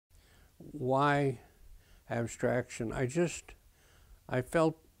why abstraction? I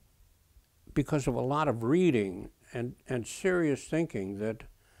felt, because of a lot of reading and serious thinking, that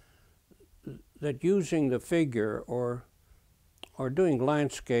using the figure or doing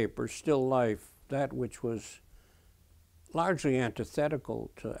landscape or still life, that which was largely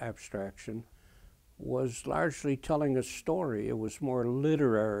antithetical to abstraction, was largely telling a story. It was more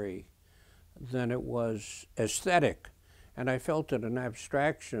literary than it was aesthetic. And I felt that an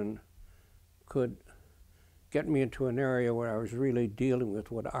abstraction could get me into an area where I was really dealing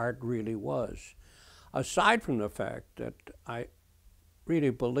with what art really was. Aside from the fact that I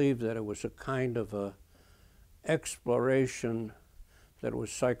really believed that it was a kind of a exploration that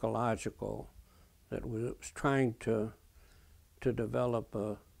was psychological, that was trying to develop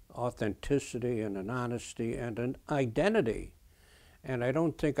a authenticity and an honesty and an identity. And I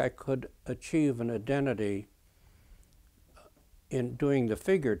don't think I could achieve an identity in doing the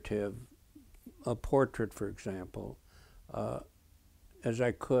figurative, a portrait, for example, as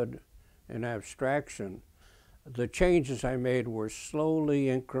I could in abstraction. The changes I made were slowly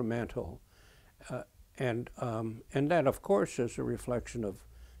incremental, and that, of course, is a reflection of,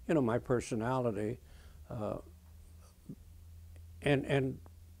 my personality, and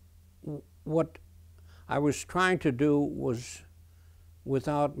what I was trying to do was,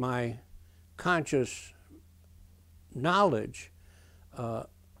 without my conscious knowledge,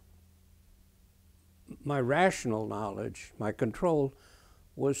 my rational knowledge, my control,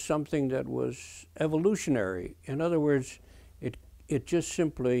 was something that was evolutionary. In other words, it just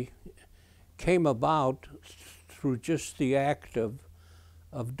simply came about through just the act of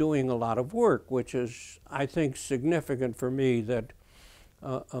doing a lot of work, which is, I think, significant for me, that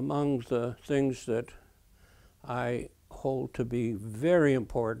among the things that I hold to be very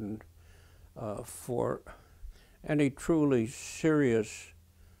important for any truly serious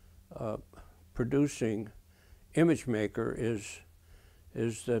producing image maker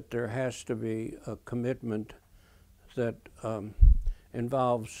is that there has to be a commitment that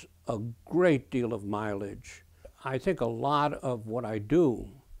involves a great deal of mileage. I think a lot of what I do,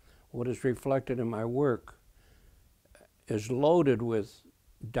 what is reflected in my work, is loaded with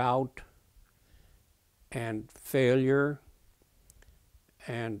doubt and failure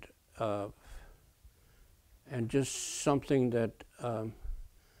and just something that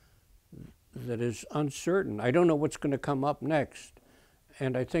that is uncertain. I don't know what's going to come up next.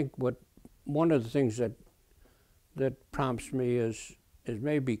 And I think one of the things that prompts me is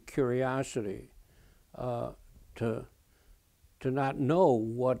maybe curiosity, to not know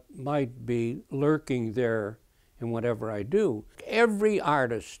what might be lurking there in whatever I do. Every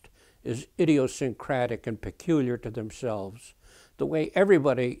artist is idiosyncratic and peculiar to themselves, the way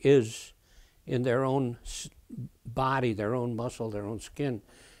everybody is in their own body, their own muscle, their own skin.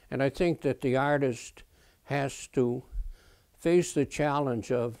 And I think that the artist has to face the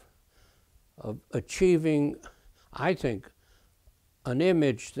challenge of achieving, I think, an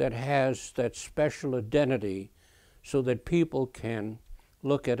image that has that special identity, so that people can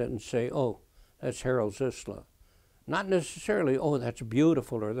look at it and say, oh, that's Harold Zisla. Not necessarily, oh, that's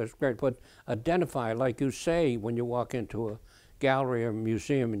beautiful or that's great, but identify, like you say when you walk into a gallery or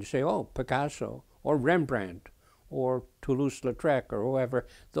museum and you say, oh, Picasso or Rembrandt or Toulouse-Lautrec or whoever.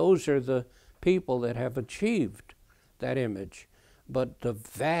 Those are the people that have achieved that image. But the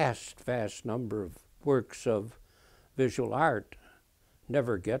vast, vast number of works of visual art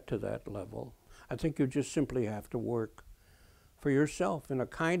never get to that level. I think you just simply have to work for yourself in a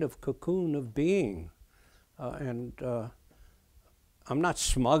kind of cocoon of being. I'm not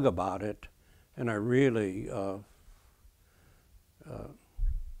smug about it, and I really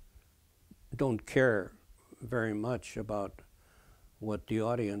don't care very much about what the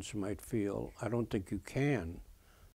audience might feel. I don't think you can.